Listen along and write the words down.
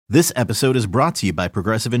This episode is brought to you by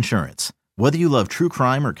Progressive Insurance. Whether you love true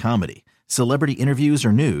crime or comedy, celebrity interviews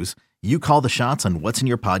or news, you call the shots on what's in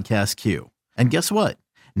your podcast queue. And guess what?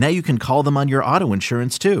 Now you can call them on your auto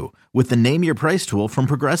insurance too with the Name Your Price tool from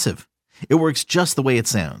Progressive. It works just the way it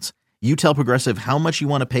sounds. You tell Progressive how much you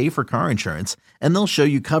want to pay for car insurance, and they'll show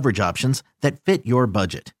you coverage options that fit your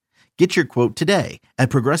budget. Get your quote today at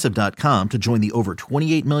Progressive.com to join the over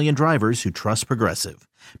 28 million drivers who trust Progressive.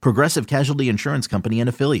 Progressive Casualty Insurance Company and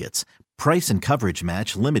Affiliates. Price and coverage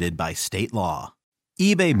match limited by state law.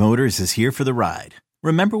 eBay Motors is here for the ride.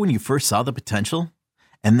 Remember when you first saw the potential?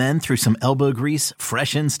 And then through some elbow grease,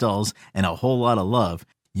 fresh installs, and a whole lot of love,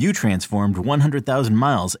 you transformed 100,000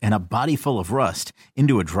 miles and a body full of rust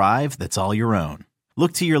into a drive that's all your own.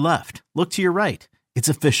 Look to your left. Look to your right. It's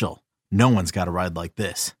official. No one's got a ride like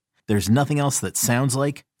this. There's nothing else that sounds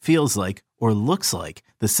like, feels like, or looks like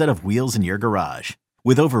the set of wheels in your garage.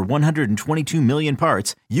 With over 122 million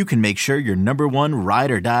parts, you can make sure your number one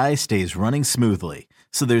ride or die stays running smoothly.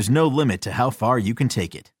 So there's no limit to how far you can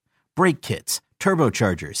take it. Brake kits,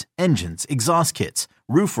 turbochargers, engines, exhaust kits,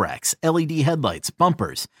 roof racks, LED headlights,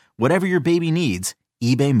 bumpers, whatever your baby needs,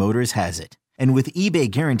 eBay Motors has it. And with eBay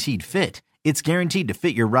Guaranteed Fit, it's guaranteed to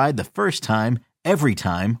fit your ride the first time, every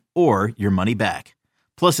time, or your money back.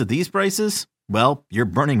 Plus, at these prices, well, you're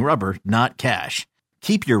burning rubber, not cash.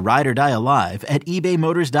 Keep your ride or die alive at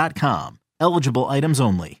ebaymotors.com. Eligible items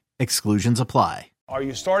only. Exclusions apply. Are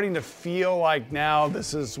you starting to feel like now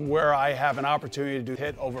this is where I have an opportunity to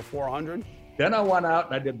hit over 400? Then I went out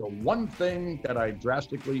and I did the one thing that I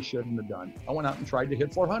drastically shouldn't have done. I went out and tried to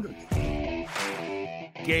hit 400.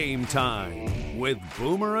 Game Time with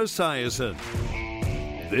Boomer Esiason.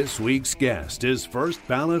 This week's guest is first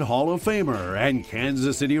ballot Hall of Famer and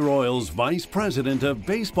Kansas City Royals Vice President of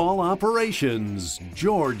Baseball Operations,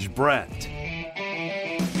 George Brett.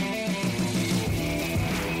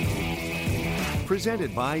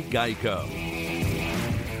 Presented by Geico.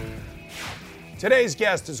 Today's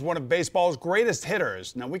guest is one of baseball's greatest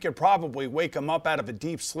hitters. Now, we could probably wake him up out of a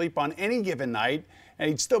deep sleep on any given night, and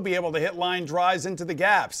he'd still be able to hit line drives into the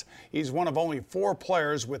gaps. He's one of only 4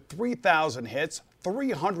 players with 3,000 hits,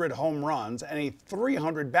 300 home runs, and a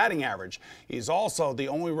 300 batting average. He's also the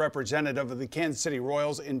only representative of the Kansas City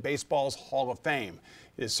Royals in baseball's Hall of Fame.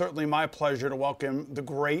 It is certainly my pleasure to welcome the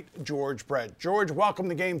great George Brett. George, welcome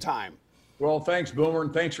to Game Time. Well, thanks, Boomer,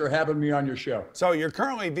 and thanks for having me on your show. So you're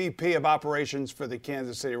currently VP of Operations for the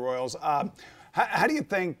Kansas City Royals. How do you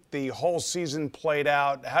think the whole season played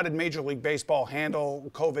out? How did Major League Baseball handle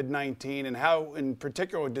COVID-19, and how, in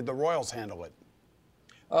particular, did the Royals handle it?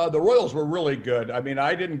 The Royals were really good. I mean,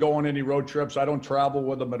 I didn't go on any road trips. I don't travel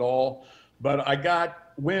with them at all. But I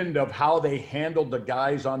got wind of how they handled the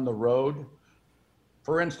guys on the road.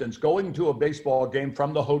 For instance, going to a baseball game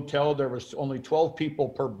from the hotel, there was only 12 people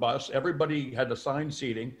per bus. Everybody had assigned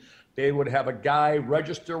seating. They would have a guy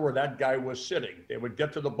register where that guy was sitting. They would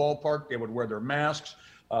get to the ballpark. They would wear their masks.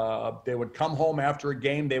 They would come home after a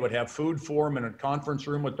game. They would have food for them in a conference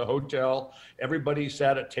room at the hotel. Everybody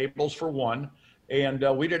sat at tables for one. And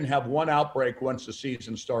we didn't have one outbreak once the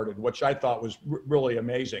season started, which I thought was really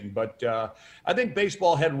amazing. But I think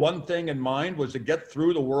baseball had one thing in mind, was to get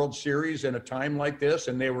through the World Series in a time like this,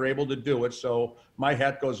 and they were able to do it. So my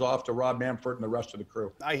hat goes off to Rob Manfred and the rest of the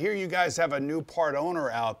crew. I hear you guys have a new part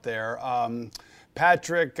owner out there.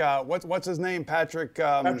 Patrick, what's his name? Patrick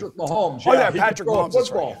Mahomes. Oh, yeah, Patrick Mahomes.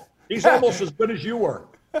 Football. Right. He's almost as good as you were.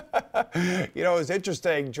 You know, it's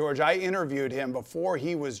interesting, George. I interviewed him before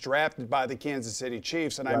he was drafted by the Kansas City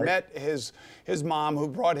Chiefs, and I met his mom, who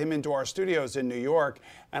brought him into our studios in New York,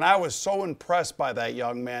 and I was so impressed by that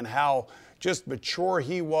young man, how just mature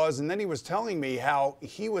he was. And then he was telling me how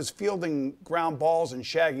he was fielding ground balls and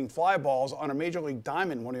shagging fly balls on a Major League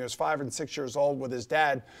diamond when he was 5 and 6 years old with his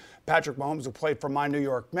dad, Patrick Mahomes, who played for my New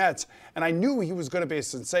York Mets. And I knew he was going to be a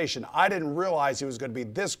sensation. I didn't realize he was going to be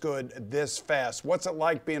this good, this fast. What's it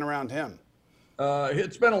like being around him?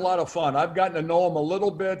 It's been a lot of fun. I've gotten to know him a little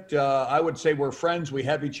bit. I would say we're friends. We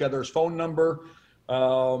have each other's phone number.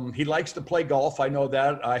 He likes to play golf. I know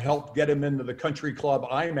that. I helped get him into the country club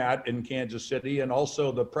I'm at in Kansas City, and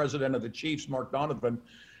also the president of the Chiefs, Mark Donovan.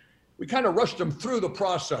 We kind of rushed him through the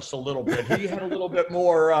process a little bit. He had a little bit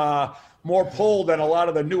more pull than a lot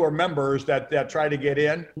of the newer members that try to get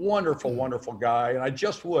in. Wonderful, wonderful guy. And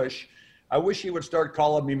I wish he would start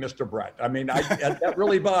calling me Mr. Brett. I mean, that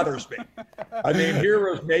really bothers me. I mean, here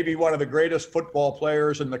is maybe one of the greatest football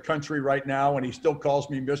players in the country right now, and he still calls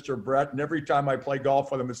me Mr. Brett. And every time I play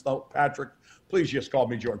golf with him, it's no, Patrick, please just call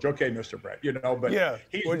me George. Okay, Mr. Brett, but yeah,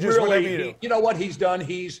 he's really, you know what he's done?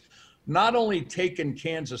 He's not only taken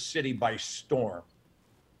Kansas City by storm,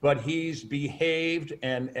 but he's behaved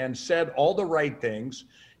and said all the right things.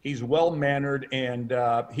 He's well-mannered, and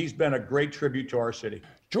he's been a great tribute to our city.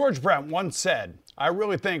 George Brett once said, I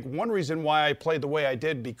really think one reason why I played the way I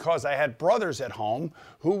did because I had brothers at home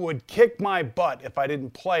who would kick my butt if I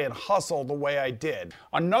didn't play and hustle the way I did.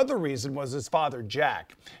 Another reason was his father,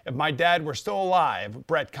 Jack. If my dad were still alive,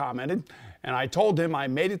 Brett commented, and I told him I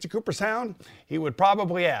made it to Cooperstown, he would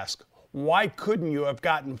probably ask, why couldn't you have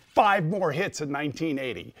gotten 5 more hits in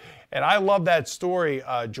 1980? And I love that story,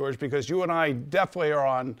 George, because you and I definitely are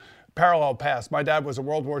on parallel paths. My dad was a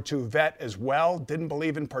World War II vet as well, didn't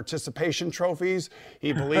believe in participation trophies.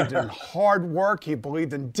 He believed in hard work, he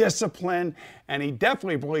believed in discipline, and he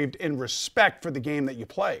definitely believed in respect for the game that you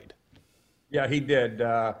played. Yeah, he did.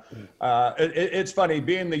 It's funny,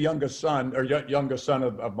 being the youngest son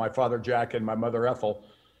of my father, Jack, and my mother, Ethel.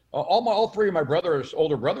 All 3 of my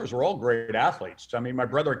older brothers were all great athletes. I mean, my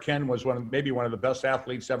brother Ken was maybe one of the best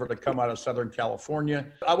athletes ever to come out of Southern California.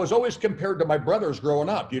 I was always compared to my brothers growing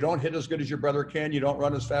up. You don't hit as good as your brother Ken. You don't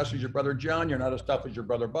run as fast as your brother John. You're not as tough as your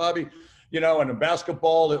brother Bobby. You know, and in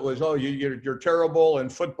basketball, it was, you're terrible. In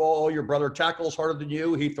football, your brother tackles harder than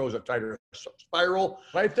you. He throws a tighter spiral.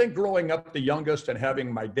 I think growing up the youngest and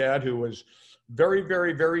having my dad, who was very,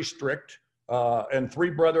 very, very strict, and 3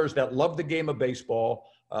 brothers that loved the game of baseball,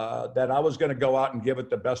 that I was going to go out and give it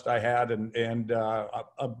the best I had. And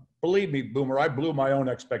believe me, Boomer, I blew my own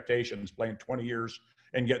expectations playing 20 years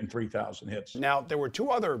and getting 3,000 hits. Now, there were 2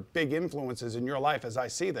 other big influences in your life as I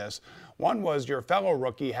see this. One was your fellow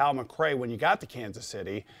rookie, Hal McRae, when you got to Kansas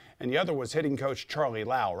City, and the other was hitting coach Charlie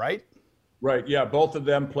Lau, right? Right, yeah, both of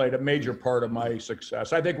them played a major part of my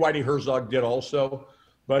success. I think Whitey Herzog did also,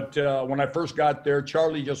 but when I first got there,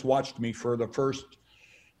 Charlie just watched me for the first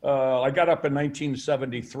I got up in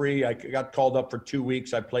 1973. I got called up for 2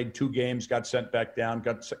 weeks. I played 2 games, got sent back down,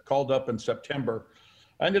 got called up in September.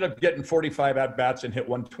 I ended up getting 45 at-bats and hit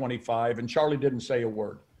 125, and Charlie didn't say a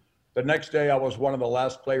word. The next day, I was one of the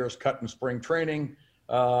last players cut in spring training.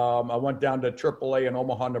 I went down to AAA in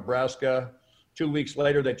Omaha, Nebraska. 2 weeks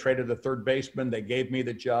later, they traded the third baseman. They gave me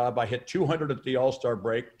the job. I hit 200 at the All-Star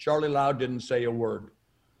break. Charlie Lau didn't say a word.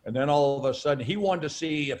 And then all of a sudden, he wanted to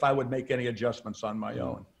see if I would make any adjustments on my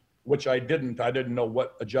own, which I didn't. I didn't know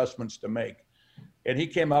what adjustments to make. And he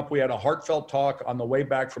came up, we had a heartfelt talk on the way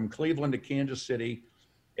back from Cleveland to Kansas City.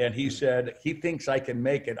 And he said, he thinks I can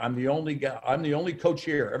make it. I'm the only guy, I'm the only coach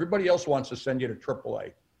here. Everybody else wants to send you to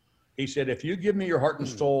AAA. He said, if you give me your heart and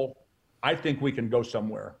soul, I think we can go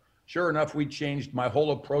somewhere. Sure enough, we changed my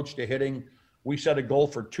whole approach to hitting. We set a goal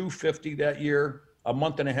for 250 that year. A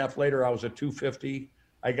month and a half later, I was at 250.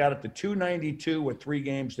 I got it to 292 with 3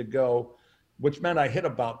 games to go, which meant I hit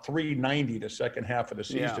about 390 the second half of the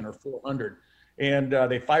season, or 400. And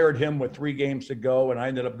they fired him with 3 games to go, and I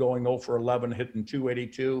ended up going 0 for 11, hitting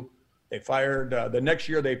 282. They fired the next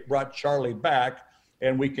year. They brought Charlie back,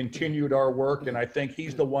 and we continued our work. And I think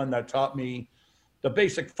he's the one that taught me the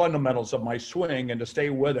basic fundamentals of my swing and to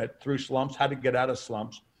stay with it through slumps, how to get out of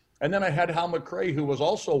slumps. And then I had Hal McRae, who was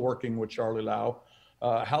also working with Charlie Lau.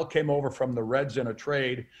 Hal came over from the Reds in a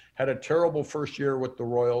trade, had a terrible first year with the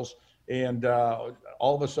Royals, and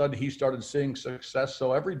all of a sudden he started seeing success.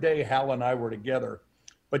 So every day Hal and I were together,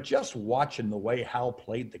 but just watching the way Hal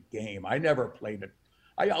played the game. I never played it.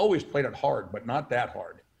 I always played it hard, but not that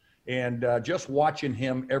hard. And just watching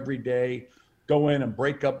him every day go in and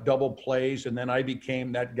break up double plays, and then I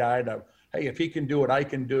became that guy to, hey, if he can do it, I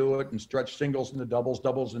can do it, and stretch singles into doubles,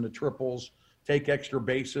 doubles into triples, take extra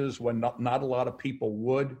bases when not a lot of people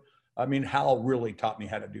would. I mean, Hal really taught me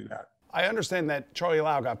how to do that. I understand that Charlie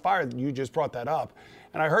Lau got fired. You just brought that up.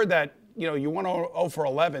 And I heard that, you know, you went 0 for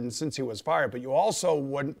 11 since he was fired, but you also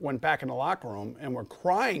went back in the locker room and were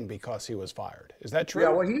crying because he was fired. Is that true? Yeah,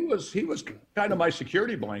 well, he was kind of my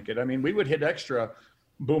security blanket. I mean, we would hit extra,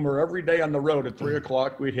 Boomer, every day on the road at 3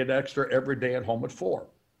 o'clock. We'd hit extra every day at home at 4.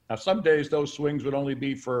 Now, some days those swings would only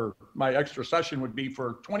be for, my extra session would be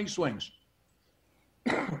for 20 swings.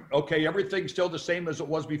 Okay, everything's still the same as it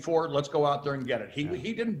was before. Let's go out there and get it.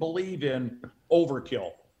 He didn't believe in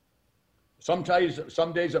overkill. Some days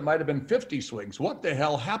it might have been 50 swings. What the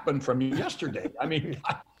hell happened from yesterday? I mean,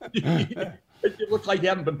 it looks like you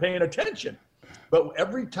haven't been paying attention. But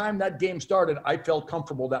every time that game started, I felt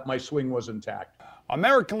comfortable that my swing was intact.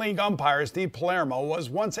 American League umpire Steve Palermo was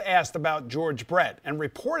once asked about George Brett and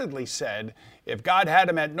reportedly said if God had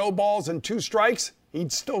him at no balls and 2 strikes,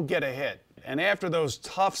 he'd still get a hit. And after those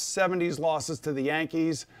tough 70s losses to the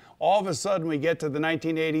Yankees, all of a sudden we get to the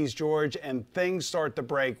 1980s, George, and things start to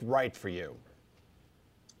break right for you.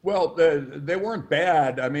 Well, they weren't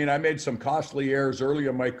bad. I mean, I made some costly errors early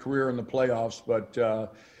in my career in the playoffs, but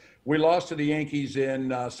We lost to the Yankees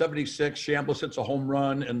in 76. Chambliss hits a home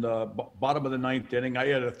run in the bottom of the ninth inning. I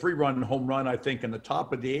had a 3-run home run, I think, in the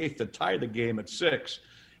top of the eighth to tie the game at 6.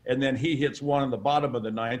 And then he hits one in the bottom of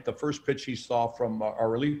the ninth, the first pitch he saw from our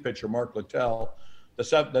relief pitcher, Mark Littell.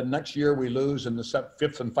 The next year we lose in the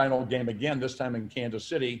 5th and final game again, this time in Kansas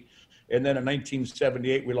City. And then in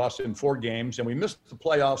 1978, we lost in 4 games. And we missed the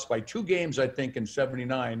playoffs by 2 games, I think, in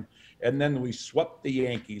 79. And then we swept the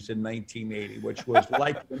Yankees in 1980, which was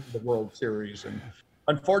like the World Series. And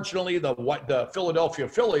unfortunately, the Philadelphia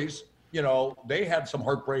Phillies, you know, they had some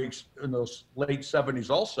heartbreaks in those late 70s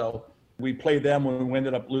also. We played them when we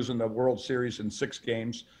ended up losing the World Series in 6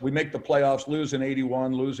 games. We make the playoffs, lose in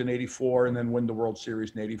 81, lose in 84, and then win the World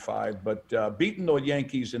Series in 85. But beating the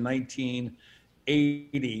Yankees in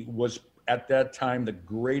 1980 was, at that time, the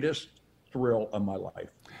greatest thrill of my life.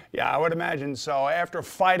 Yeah, I would imagine so. After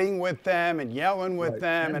fighting with them and yelling with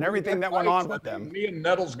them and everything that went on with them. Me and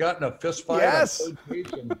Nettles got in a fist fight. Yes. On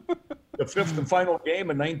the 5th and final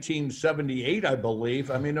game in 1978, I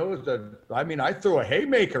believe. I mean, I threw a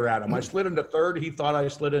haymaker at him. I slid into third. He thought I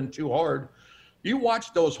slid in too hard. You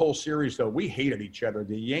watch those whole series, though. We hated each other.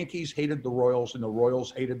 The Yankees hated the Royals, and the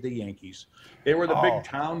Royals hated the Yankees. They were the big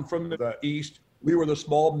town from the East. We were the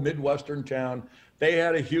small Midwestern town. They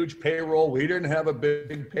had a huge payroll. We didn't have a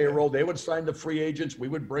big payroll. They would sign the free agents. We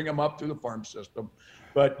would bring them up through the farm system.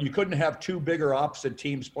 But you couldn't have 2 bigger opposite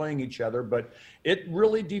teams playing each other. But it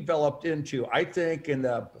really developed into, I think,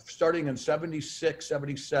 starting in 76,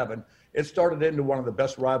 77, it started into one of the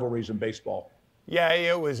best rivalries in baseball. Yeah,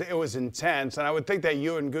 it was intense, and I would think that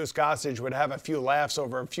you and Goose Gossage would have a few laughs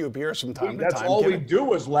over a few beers from time to time. That's all we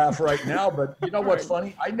do is laugh right now, but you know what's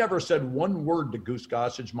funny? I never said one word to Goose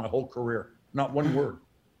Gossage my whole career, not one word.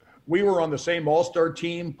 We were on the same all-star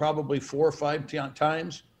team probably 4 or 5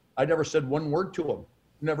 times. I never said one word to him,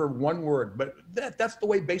 never one word, but that's the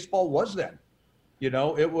way baseball was then. You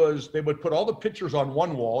know, they would put all the pitchers on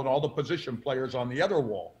one wall and all the position players on the other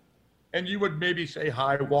wall. And you would maybe say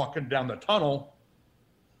hi walking down the tunnel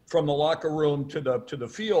from the locker room to the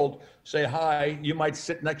field, say hi. You might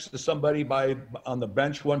sit next to somebody on the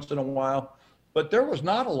bench once in a while. But there was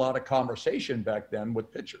not a lot of conversation back then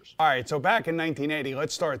with pitchers. All right, so back in 1980,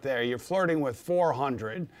 let's start there. You're flirting with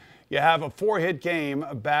 400. You have a 4-hit game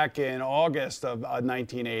back in August of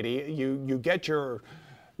 1980. You get your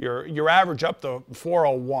average up to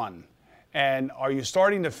 401. And are you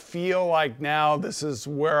starting to feel like now this is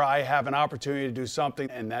where I have an opportunity to do something,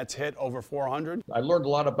 and that's hit over 400? I learned a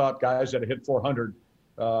lot about guys that hit 400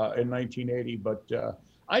 in 1980, but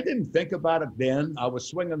I didn't think about it then. I was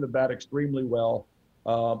swinging the bat extremely well,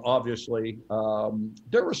 obviously.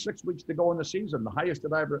 There were 6 weeks to go in the season. The highest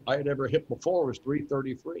that I had ever hit before was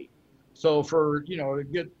 333. So to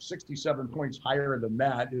get 67 points higher than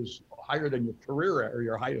that is higher than your career or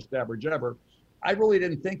your highest average ever. I really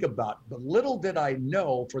didn't think about it. But little did I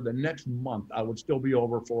know for the next month, I would still be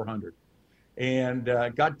over 400. And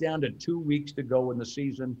got down to 2 weeks to go in the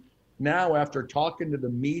season. Now, after talking to the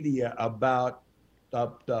media about the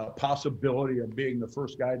possibility of being the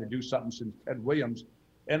first guy to do something since Ted Williams,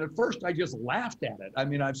 and at first I just laughed at it. I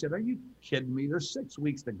mean, I've said, are you kidding me? There's 6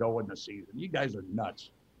 weeks to go in the season. You guys are nuts.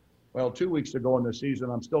 Well, 2 weeks to go in the season,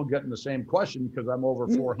 I'm still getting the same question because I'm over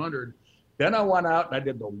 400. Then I went out and I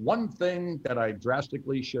did the one thing that I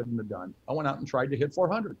drastically shouldn't have done. I went out and tried to hit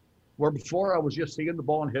 400, where before I was just seeing the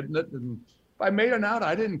ball and hitting it. And if I made it out,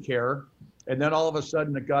 I didn't care. And then all of a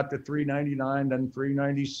sudden it got to 399, then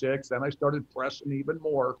 396. Then I started pressing even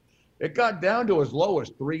more. It got down to as low as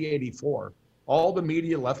 384. All the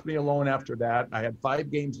media left me alone after that. I had 5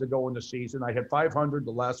 games to go in the season. I had 500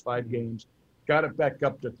 the last 5 games. Got it back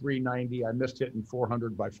up to 390. I missed hitting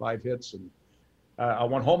 400 by 5 hits. And I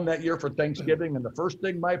went home that year for Thanksgiving, and the first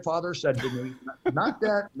thing my father said to me, not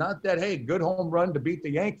that, hey, good home run to beat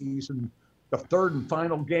the Yankees in the 3rd and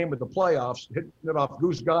final game of the playoffs, hitting it off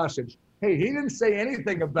Goose Gossage. Hey, he didn't say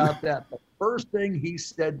anything about that. The first thing he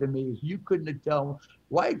said to me is, you couldn't have told,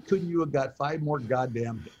 why couldn't you have got 5 more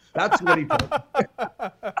goddamn hits? That's what he told me.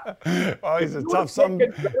 Well, he's a tough son. If you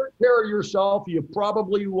would have taken better care of yourself, you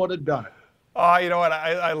probably would have done it. You know what?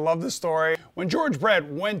 I love the story. When George Brett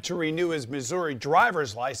went to renew his Missouri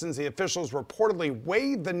driver's license, the officials reportedly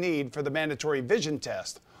waived the need for the mandatory vision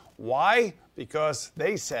test. Why? Because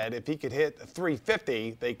they said if he could hit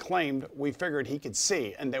 350, they claimed we figured he could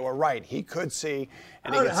see. And they were right. He could see,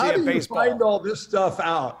 and he could see a baseball. How do you find all this stuff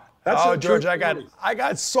out? George, I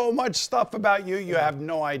got so much stuff about you. You have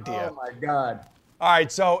no idea. Oh, my God. All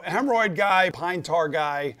right, so hemorrhoid guy, pine tar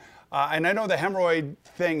guy. And I know the hemorrhoid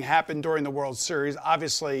thing happened during the World Series,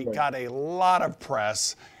 obviously got a lot of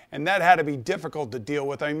press. and that had to be difficult to deal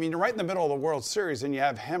with. I mean, you're right in the middle of the World Series and you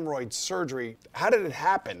have hemorrhoid surgery. How did it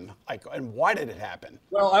happen? And why did it happen?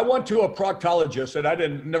 Well, I went to a proctologist, and I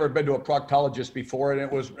never been to a proctologist before. And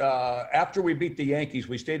it was after we beat the Yankees.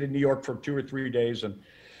 We stayed in New York for 2 or 3 days,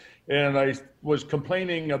 and I was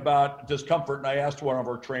complaining about discomfort. And I asked one of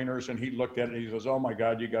our trainers, and he looked at it. And he goes, "Oh my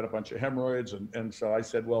God, you got a bunch of hemorrhoids." And so I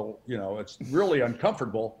said, "Well, it's really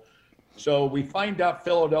uncomfortable." So we find out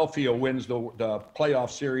Philadelphia wins the playoff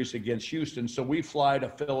series against Houston. So we fly to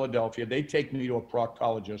Philadelphia. They take me to a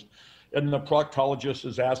proctologist, and the proctologist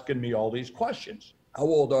is asking me all these questions. "How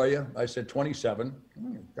old are you?" I said, 27.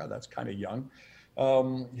 God, that's kind of young.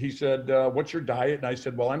 He said, "What's your diet?" And I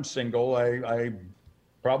said, "Well, I'm single. I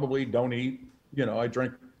probably don't eat. I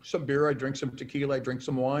drink some beer, I drink some tequila, I drink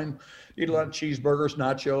some wine, eat a lot of cheeseburgers,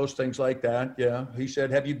 nachos, things like that." Yeah. He said,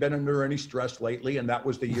 "Have you been under any stress lately?" And that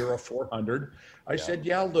was the year of 400. I said,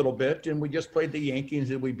 "Yeah, a little bit. And we just played the Yankees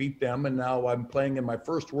and we beat them. And now I'm playing in my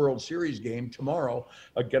first World Series game tomorrow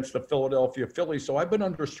against the Philadelphia Phillies. So I've been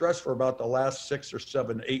under stress for about the last 6 or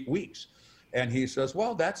 7, 8 weeks. And he says,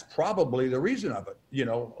 "Well, that's probably the reason of it.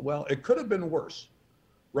 Well, it could have been worse."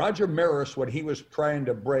 Roger Maris, when he was trying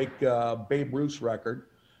to break Babe Ruth's record,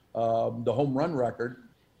 the home run record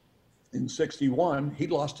in 61, he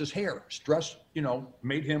lost his hair. Stress,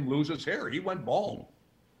 made him lose his hair. He went bald.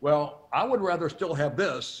 Well, I would rather still have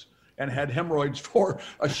this and had hemorrhoids for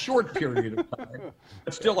a short period of time,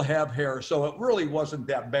 but still have hair. So it really wasn't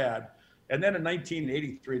that bad. And then in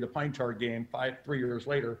 1983, the Pine Tar game, 3 years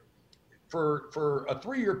later, for a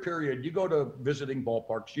 3-year period, you go to visiting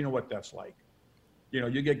ballparks, you know what that's like.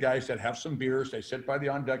 You get guys that have some beers, they sit by the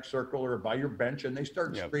on-deck circle or by your bench, and they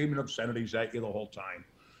start screaming obscenities at you the whole time.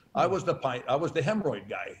 I was the hemorrhoid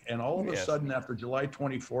guy, and all of a sudden, after July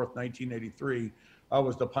 24th, 1983, I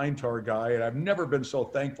was the Pine Tar guy, and I've never been so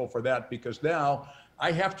thankful for that, because now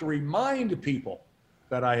I have to remind people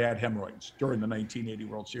that I had hemorrhoids during the 1980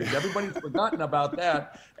 World Series. Everybody's forgotten about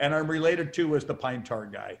that, and I'm related to as the Pine Tar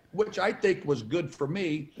guy, which I think was good for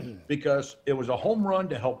me because it was a home run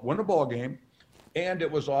to help win a ball game. And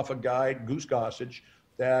it was off a guy, Goose Gossage,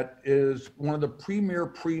 that is one of the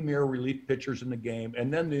premier relief pitchers in the game.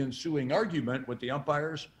 And then the ensuing argument with the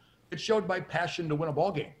umpires, it showed my passion to win a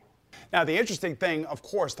ball game. Now, the interesting thing, of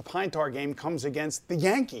course, the Pine Tar game comes against the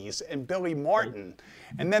Yankees and Billy Martin.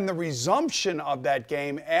 And then the resumption of that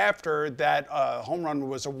game after that home run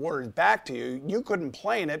was awarded back to you, you couldn't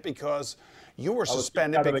play in it because you were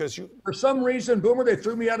suspended because for some reason, Boomer, they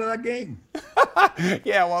threw me out of that game.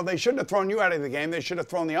 Yeah, well, they shouldn't have thrown you out of the game. They should have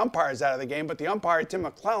thrown the umpires out of the game. But the umpire, Tim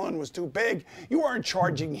McClellan, was too big. You weren't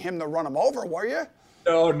charging him to run him over, were you?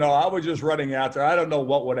 No, I was just running out there. I don't know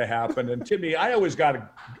what would have happened. And Timmy, I always got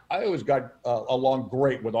along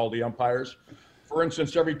great with all the umpires. For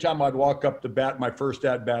instance, every time I'd walk up to bat, my first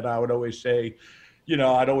at bat, I would always say,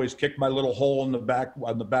 I'd always kick my little hole in the back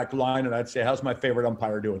on the back line, and I'd say, "How's my favorite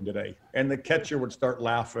umpire doing today?" And the catcher would start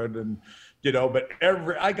laughing, and but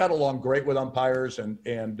I got along great with umpires,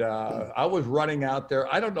 and I was running out there.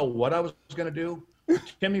 I don't know what I was going to do.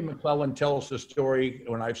 Timmy McClellan tells the story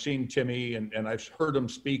when I've seen Timmy and I've heard him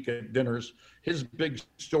speak at dinners. His big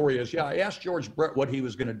story is, I asked George Brett what he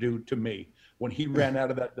was going to do to me when he ran out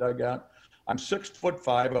of that dugout. I'm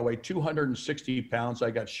 6'5", I weigh 260 pounds. I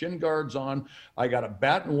got shin guards on. I got a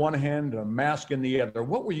bat in one hand and a mask in the other.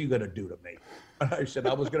 What were you going to do to me? And I said,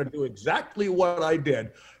 I was going to do exactly what I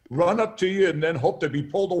did. Run up to you and then hope to be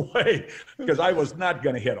pulled away because I was not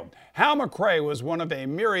going to hit him. Hal McRae was one of a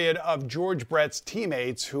myriad of George Brett's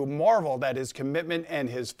teammates who marveled at his commitment and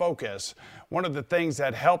his focus. One of the things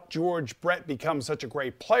that helped George Brett become such a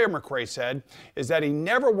great player, McRae said, is that he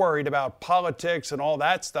never worried about politics and all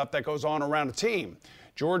that stuff that goes on around a team.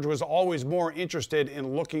 George was always more interested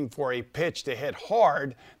in looking for a pitch to hit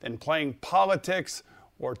hard than playing politics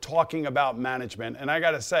or talking about management. And I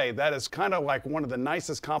got to say, that is kind of like one of the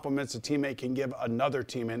nicest compliments a teammate can give another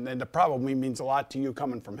teammate, and it probably means a lot to you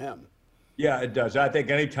coming from him. Yeah, it does. I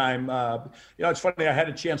think anytime, it's funny, I had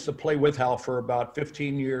a chance to play with Hal for about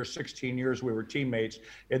 15 years, 16 years. We were teammates,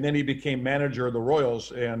 and then he became manager of the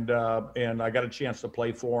Royals, and I got a chance to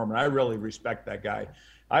play for him, and I really respect that guy.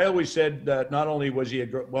 I always said that not only was he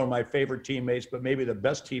one of my favorite teammates, but maybe the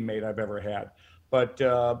best teammate I've ever had. But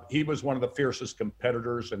he was one of the fiercest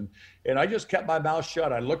competitors, and I just kept my mouth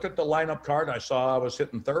shut. I looked at the lineup card. I saw I was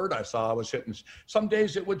hitting third. I saw I was hitting. Some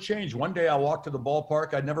days it would change. One day I walked to the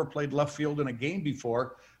ballpark. I'd never played left field in a game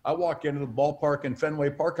before. I walk into the ballpark in Fenway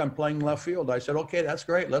Park. I'm playing left field. I said, "Okay, that's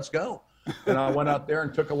great. Let's go." And I went out there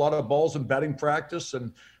and took a lot of balls in batting practice.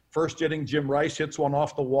 And First inning, Jim Rice hits one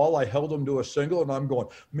off the wall. I held him to a single, and I'm going,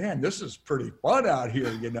 man, this is pretty fun out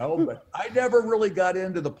here, you know. But I never really got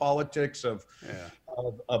into the politics of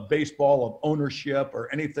baseball, of ownership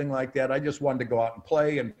or anything like that. I just wanted to go out and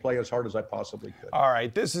play as hard as I possibly could. All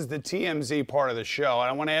right, this is the TMZ part of the show. And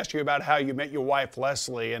I want to ask you about how you met your wife,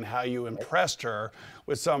 Leslie, and how you impressed her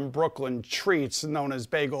with some Brooklyn treats known as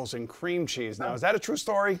bagels and cream cheese. Now, is that a true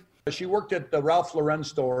story? She worked at the Ralph Lauren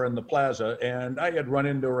store in the plaza, and I had run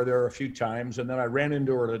into her there a few times, and then I ran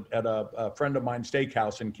into her at a friend of mine's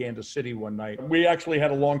steakhouse in Kansas City one night. We actually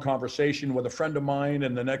had a long conversation with a friend of mine,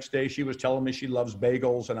 and the next day she was telling me she loves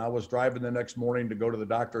bagels, and I was driving the next morning to go to the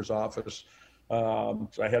doctor's office. So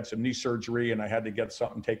I had some knee surgery, and I had to get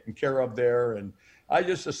something taken care of there, and I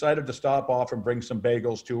just decided to stop off and bring some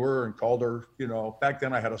bagels to her and called her. You know, back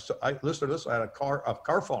then I had a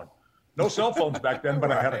car phone. No cell phones back then,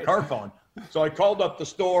 but I had a car phone. So I called up the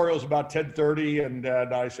store. It was about 10:30, and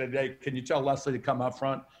I said, hey, can you tell Leslie to come out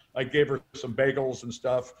front? I gave her some bagels and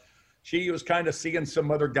stuff. She was kind of seeing some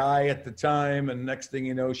other guy at the time, and next thing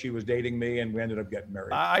you know, she was dating me, and we ended up getting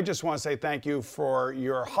married. I just want to say thank you for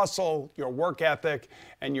your hustle, your work ethic,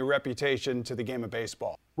 and your reputation to the game of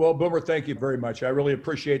baseball. Well, Boomer, thank you very much. I really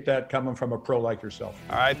appreciate that coming from a pro like yourself.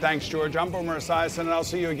 All right, thanks, George. I'm Boomer Esiason, and I'll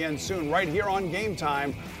see you again soon right here on Game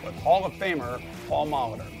Time with Hall of Famer Paul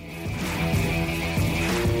Molitor.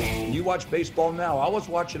 You watch baseball now. I was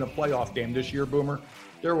watching a playoff game this year, Boomer.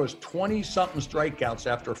 There was 20-something strikeouts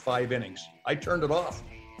after 5 innings. I turned it off.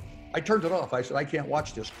 I said, I can't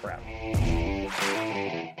watch this crap.